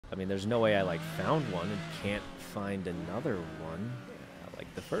I mean, there's no way I, like, found one and can't find another one. Like,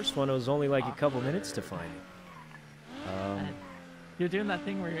 the first one, it was only, like, a couple minutes to find it. You're doing that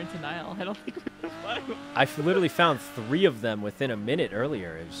thing where you're in denial. I don't think we're gonna find. I literally found 3 of them within a minute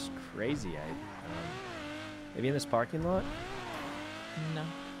earlier. It was crazy. Maybe in this parking lot? No.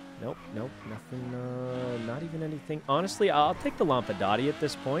 Nope, nothing, not even anything. Honestly, I'll take the Lampadati at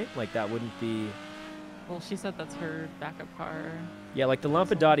this point. Like, that wouldn't be... Well, she said that's her backup car. Yeah, like, the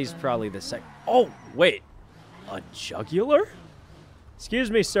Lampadati's probably the sec... Oh, wait. A Jugular? Excuse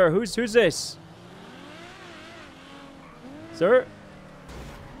me, sir. Who's this? Sir?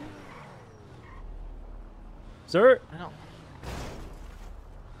 Sir? I don't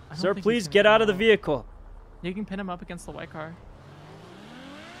Sir, think please he's get gonna out of the know. vehicle. You can pin him up against the white car.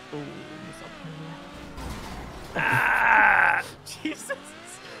 Ooh, missed opportunity. Ah! Jesus.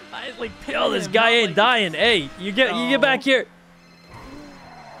 I like pinned Yo, this him, guy not, ain't like, dying. Hey, you get back here.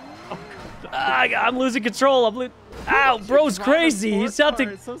 Oh, God. I'm losing control. Ow, bro's crazy. He's out to...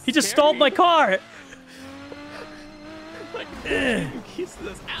 It's so He just stalled my car. Like, keys to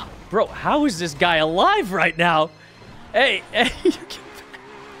this. Ow. Bro, how is this guy alive right now? Hey, you get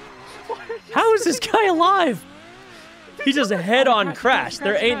back. How is this guy alive? He just head-on crashed.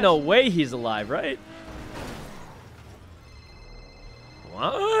 There ain't no way he's alive, right?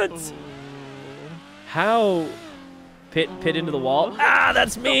 What? Ooh. How? Pit into the wall. Ah,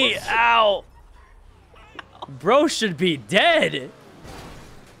 that's me. Ow. Bro should be dead.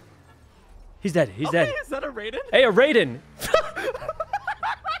 He's dead. He's dead. Is that a Raiden? Hey, a Raiden.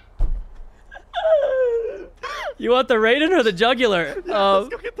 You want the Raiden or the Jugular? Yeah, let's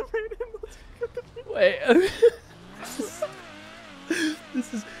go get the Raiden. Let's go get the Raiden. Wait.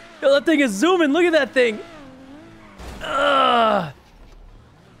 This is... Yo, that thing is zooming. Look at that thing.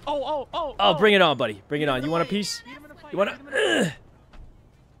 Oh, bring it on, buddy. Bring it on. You want a piece? You want to...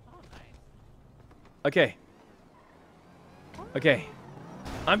 Okay. Okay.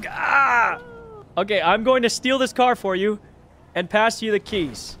 Okay, I'm going to steal this car for you and pass you the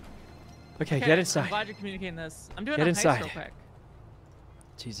keys. Okay, get inside. I'm glad you're communicating this. I'm doing Get a inside. heist real quick.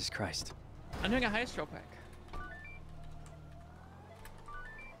 Jesus Christ. I'm doing a heist real quick.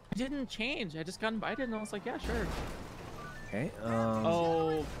 I didn't change. I just got invited and I was like, yeah, sure. Okay,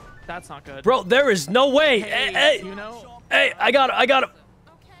 Oh, that's not good. Bro, there is no way. Hey, you know? Hey, I got him.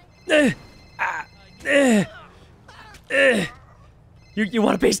 You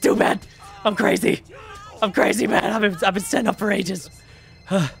want a piece too, man? I'm crazy. I'm crazy, man. I've been setting up for ages.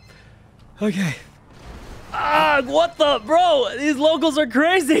 Okay. What the, bro? These locals are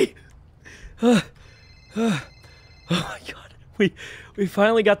crazy. Oh my God. We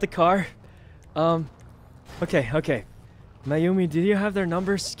finally got the car. Okay. Mayumi, do you have their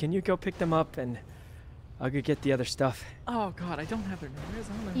numbers? Can you go pick them up and I'll go get the other stuff? Oh God, I don't have their numbers.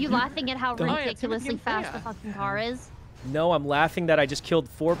 I don't know. You laughing at how Don't- ridiculously fast the fucking car is? No, I'm laughing that I just killed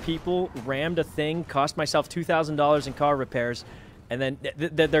 4 people, rammed a thing, cost myself $2,000 in car repairs, and then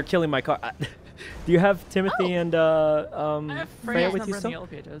they're killing my car. Do you have Timothy and I have Freya Freya's with you number in the still? yellow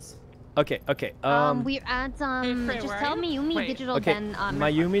pages. Okay. We're at Hey, Freya, just where tell are you? Mayumi Wait. Digital Okay, then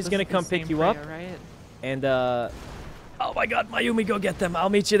Mayumi's gonna come pick you up, Right? and oh my God, Mayumi, go get them. I'll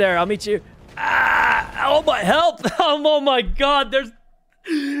meet you there. I'll meet you. Oh my, help! Oh my God, this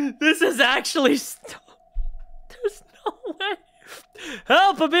is actually. There's no way.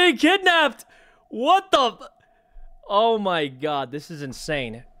 Help! I'm being kidnapped. What the? Oh my God, this is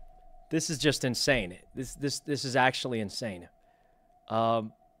insane. This is just insane. This is actually insane.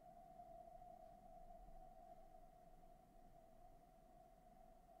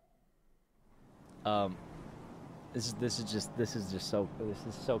 This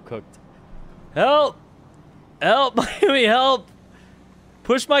is so cooked. Help! Help! Miami, help!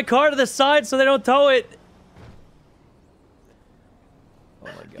 Push my car to the side so they don't tow it. Oh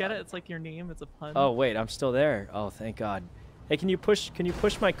my God. Get it? It's like your name. It's a pun. Oh wait, I'm still there. Oh, thank God. Hey, can you push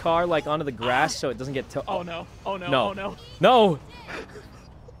my car like onto the grass so it doesn't get towed? Oh no! Oh no! No. Oh no! No!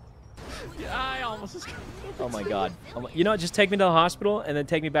 Yeah, I almost just. Oh my God. You know what? Just take me to the hospital and then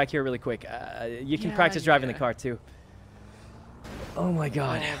take me back here really quick. You can Yeah, practice driving yeah. the car too. Oh my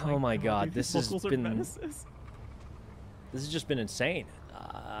God. Oh my God. Dude, This these has locals are been. menaces. This has just been insane.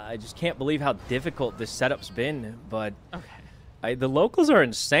 I just can't believe how difficult this setup's been. But Okay. the locals are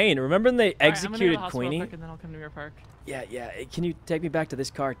insane. Remember when they executed All right, I'm gonna go to the hospital Queenie? quick and then I'll come to your park. Yeah. Can you take me back to this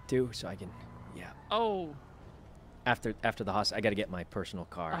car too, so I can? Yeah. Oh. After the hospital, I gotta get my personal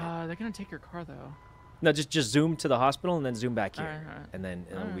car. They're gonna take your car though. No, just zoom to the hospital and then zoom back here, Alright. and then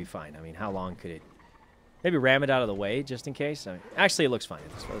it'll be Alright. fine. I mean, how long could it? Maybe ram it out of the way just in case. I mean, actually, it looks fine.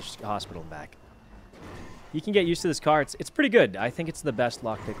 It's just hospital and back. You can get used to this car. It's pretty good. I think it's the best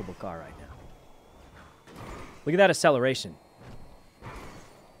lock-pickable car right now. Look at that acceleration.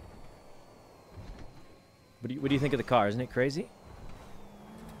 What do you think of the car? Isn't it crazy?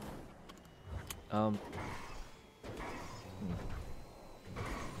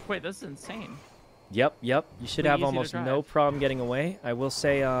 Wait, this is insane. Yep. You should have Easy to almost drive. no problem getting away. I will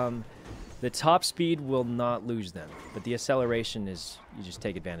say the top speed will not lose them, but the acceleration is, you just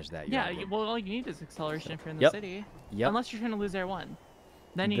take advantage of that. You're Yeah, all good. well, all you need is acceleration if you're in the Yep. city. Yep. Unless you're trying to lose Air 1.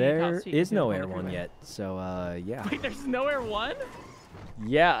 Then you need There top speed is to no go on Air the 1 freeway. yet, so yeah. Wait, there's no Air 1?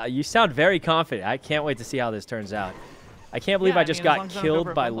 Yeah, you sound very confident. I can't wait to see how this turns out. I can't believe Yeah, I just I mean, as long got as I don't go killed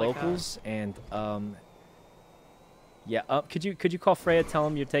for a by bump like that. locals, and yeah. Could you call Freya, tell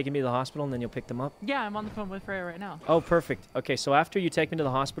him you're taking me to the hospital, and then you'll pick them up? Yeah, I'm on the phone with Freya right now. Oh, perfect. Okay, so after you take me to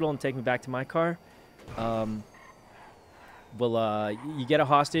the hospital and take me back to my car, you get a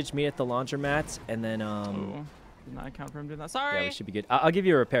hostage, meet at the laundromat, and then Ooh, did not account for him doing that. Sorry. yeah, we should be good. I'll give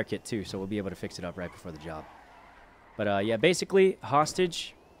you a repair kit too, so we'll be able to fix it up right before the job. But yeah, basically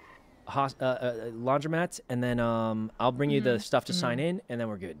hostage, laundromat, and then I'll bring you the stuff to sign in, and then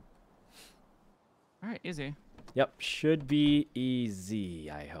we're good. All right, easy. Yep, should be easy,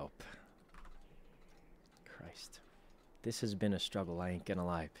 I hope. Christ. This has been a struggle, I ain't gonna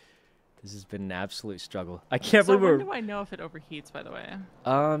lie. This has been an absolute struggle. I can't So believe when do I know if it overheats, by the way?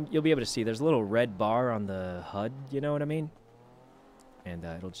 you'll be able to see. There's a little red bar on the HUD, you know what I mean? And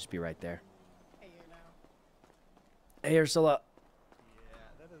it'll just be right there. Hey, Ursula. Yeah,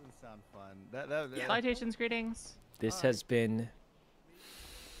 that doesn't sound fun. Salutations, greetings. This has been...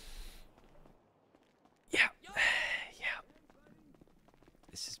 Yeah.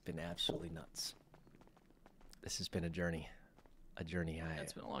 This has been absolutely nuts. This has been a journey. A journey.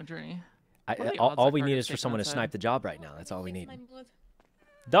 It's been a long journey. What are the All odds that we car need gets is for taken someone to outside? snipe the job right now. That's all we need.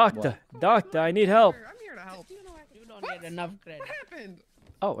 Doctor, I need help. I'm here to help. You don't need enough credit. What happened?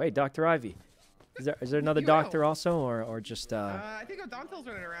 Oh, wait, Dr. Ivy. Is there another Yuno. doctor also, or just I think O'Donnell's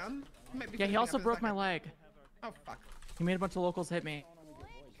running around. Might be Yeah, he finishing also up in a broke my second. leg. Oh, fuck. He made a bunch of locals hit me.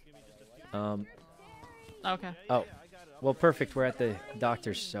 Okay. Oh, well, perfect. We're at the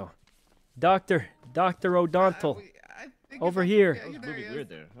doctor's, so. Doctor O'Donnell. I think Over it's- here. Yeah, That was there he moving is. weird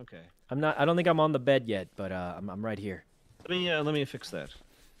there. Okay. I don't think I'm on the bed yet, but I'm right here. Let me fix that.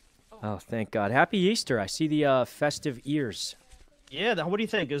 Oh, thank God. Happy Easter. I see the festive ears. Yeah, what do you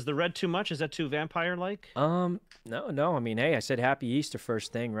think? Is the red too much? Is that too vampire-like? No. I mean, hey, I said Happy Easter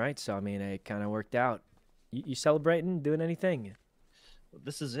first thing, right? So I mean, it kind of worked out. You celebrating? Doing anything?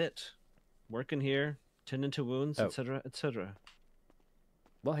 This is it. Working here, tending to wounds, Oh. etc., etc.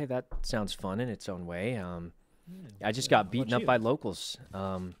 Well, hey, that sounds fun in its own way. I just got beaten up by locals.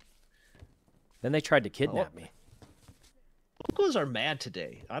 Then they tried to kidnap me. Locals are mad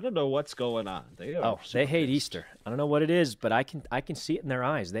today. I don't know what's going on. They are. Oh, they super hate pissed. Easter. I don't know what it is, but I can see it in their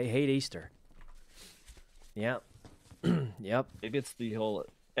eyes. They hate Easter. Yeah. Yep. Maybe it's the whole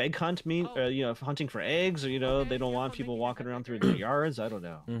egg hunt hunting for eggs, or they don't want people walking around through their yards. I don't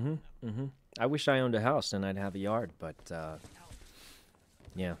know. I wish I owned a house and I'd have a yard, but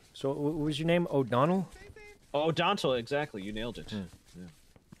yeah. So what was your name? O'Donnell? Oh, Donto, exactly. You nailed it.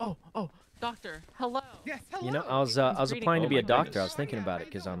 Oh, doctor. Hello. Yes, hello. You know, I was applying to be Oh a my doctor. goodness. I was thinking about it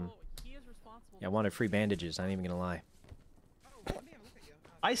because I wanted free bandages. I ain't even gonna lie.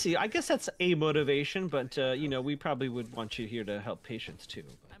 I see. I guess that's a motivation, but we probably would want you here to help patients too.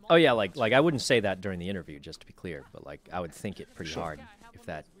 Oh yeah, like I wouldn't say that during the interview, just to be clear, but like I would think it pretty hard if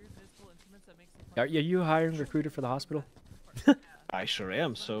that. Are you a hiring recruiter for the hospital? I sure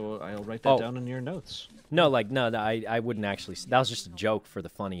am. So I'll write Oh. that down in your notes. No, I wouldn't actually. That was just a joke for the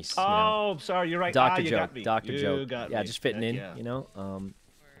funnies. You know? Oh, sorry. You're right. Doctor you joke. got me. Doctor You joke. got Yeah, me. just fitting Heck in. yeah. You know.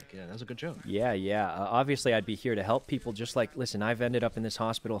 Yeah, that was a good joke. Yeah. Obviously, I'd be here to help people. Just like, listen, I've ended up in this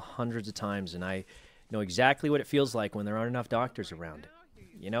hospital hundreds of times, and I know exactly what it feels like when there aren't enough doctors around.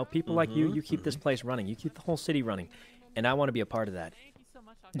 You know, people like you keep this place running. You keep the whole city running, and I want to be a part of that. Thank you so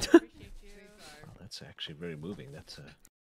much, doctor. I appreciate you. Wow, that's actually very moving. That's